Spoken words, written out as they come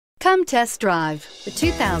Come test drive the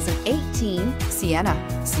 2018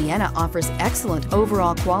 Sienna. Sienna offers excellent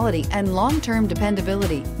overall quality and long-term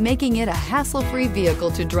dependability, making it a hassle-free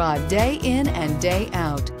vehicle to drive day in and day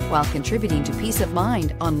out, while contributing to peace of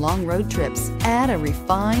mind on long road trips. Add a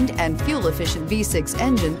refined and fuel-efficient V6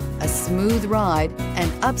 engine, a smooth ride,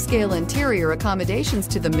 and upscale interior accommodations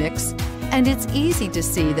to the mix, and it's easy to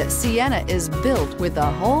see that Sienna is built with the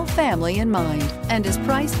whole family in mind and is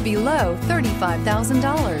priced below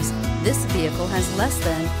 $35,000. This vehicle has less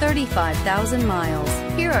than 35,000 miles.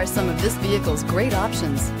 Here are some of this vehicle's great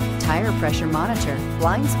options: tire pressure monitor,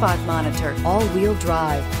 blind spot monitor, all-wheel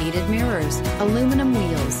drive, heated mirrors, aluminum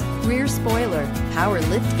wheels, rear spoiler, power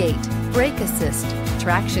lift gate, brake assist,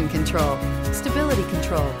 traction control, stability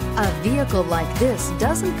control. A vehicle like this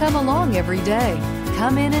doesn't come along every day.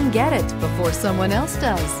 Come in and get it before someone else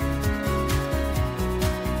does.